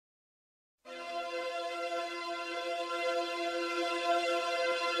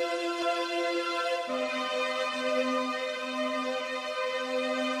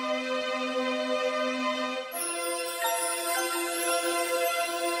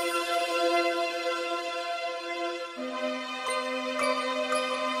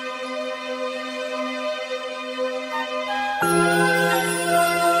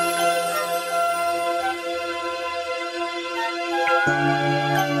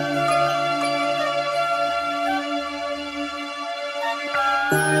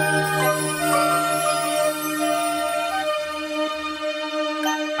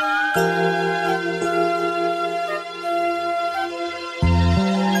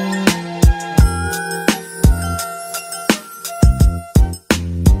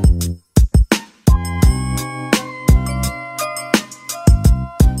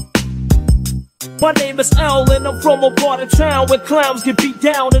My name is L and I'm from a part of town where clowns get beat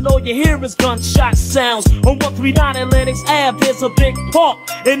down and all you hear is gunshot sounds. On 139 Atlantic Ave there's a big park,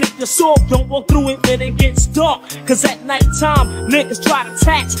 and if you're soft don't walk through it when it gets dark. Cause at night time niggas try to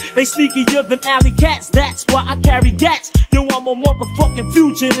tax, they sneakier than alley cats, that's why I carry gats. Yo, I'm a motherfucking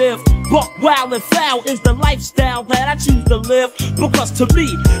fugitive. Buck wild and foul is the lifestyle that I choose to live. Because to me,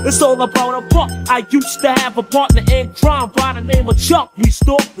 it's all about a buck. I used to have a partner in crime by the name of Chuck. We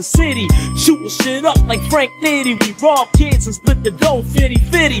stalked the city, shooting shit up like Frank Nitty. We robbed kids and split the dough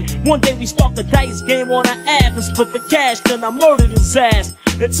 50-50. One day we sparked a dice game on an app and split the cash, then I murdered his ass.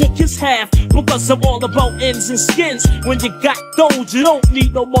 It took his half because I'm all about ends and skins. When you got those, you don't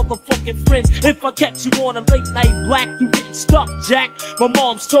need no motherfucking friends. If I kept you on a late night black, you getting stuck, Jack. My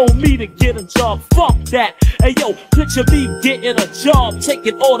mom's told me to get a job, fuck that. Hey yo, picture me getting a job,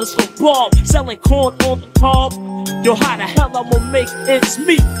 taking orders from Bob, selling corn on the cob. Yo, how the hell I'ma make ends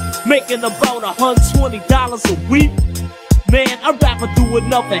meet? Making about $120 a week. Man, I'd rather do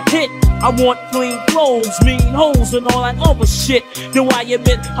another hit. I want clean clothes, mean hoes, and all that other shit. Yo, I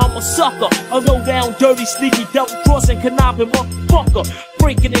admit I'm a sucker, a low down, dirty, sneaky, double-crossing, conniving motherfucker.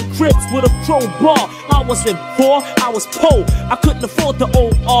 Breaking in cribs with a crowbar. I wasn't poor, I was poor. I couldn't afford the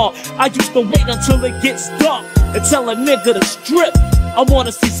OR. I used to wait until it gets dark and tell a nigga to strip. I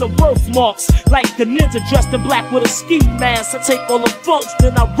wanna see some birthmarks, like the ninja dressed in black with a ski mask. I take all the funks,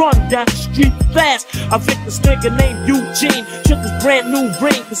 then I run down the street fast. I think this nigga named Eugene took his brand new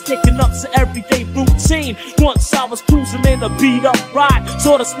ring, cause taking up's an everyday routine. Once I was cruising in a beat up ride,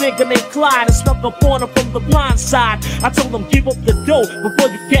 saw this nigga named Clyde and snuck up on him from the blind side. I told him give up the dough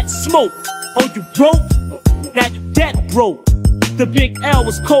before you get smoked. Oh, you broke? Now you dead broke. The big L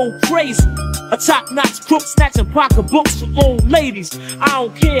was cold crazy, a top-notch crook snatching pocketbooks for old ladies. I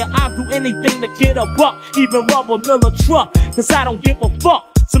don't care, I'll do anything to get a buck, even rob a Miller truck, cause I don't give a fuck.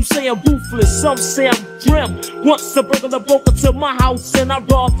 Some say I'm ruthless, some say I'm grim. Once a burglar broke into my house and I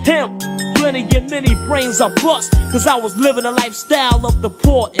robbed him. Plenty and many brains I bust, cause I was living a lifestyle of the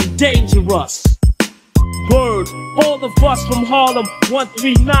poor and dangerous. Word, all of us from Harlem,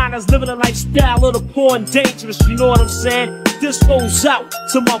 139ers living a lifestyle of the poor and dangerous, you know what I'm saying? This goes out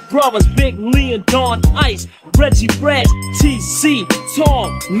to my brothers, Big Lee and Don Ice, Reggie Brad, TC,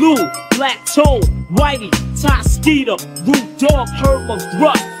 Tom, Lou, Black Tone, Whitey, Ty Skeeter, Root Dog, Herb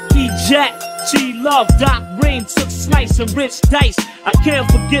McGruff, E-Jack, G-Love, Doc Rain, Took Slice and Rich Dice. I can't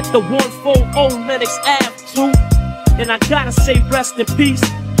forget the 140 Lennox Ave too. And I gotta say rest in peace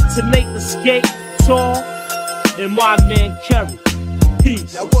to Nate the Skate, Tall, and my man Kerry.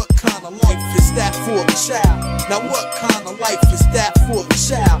 Peace. Now what kind of life is that for a child? Now what kind of life is that for a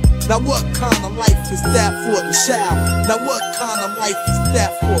child? Now what kind of life is that for a child? Now what kind of life is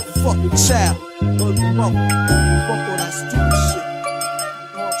that for a fucking child? Fuck all that stupid shit.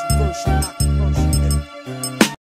 Controversial.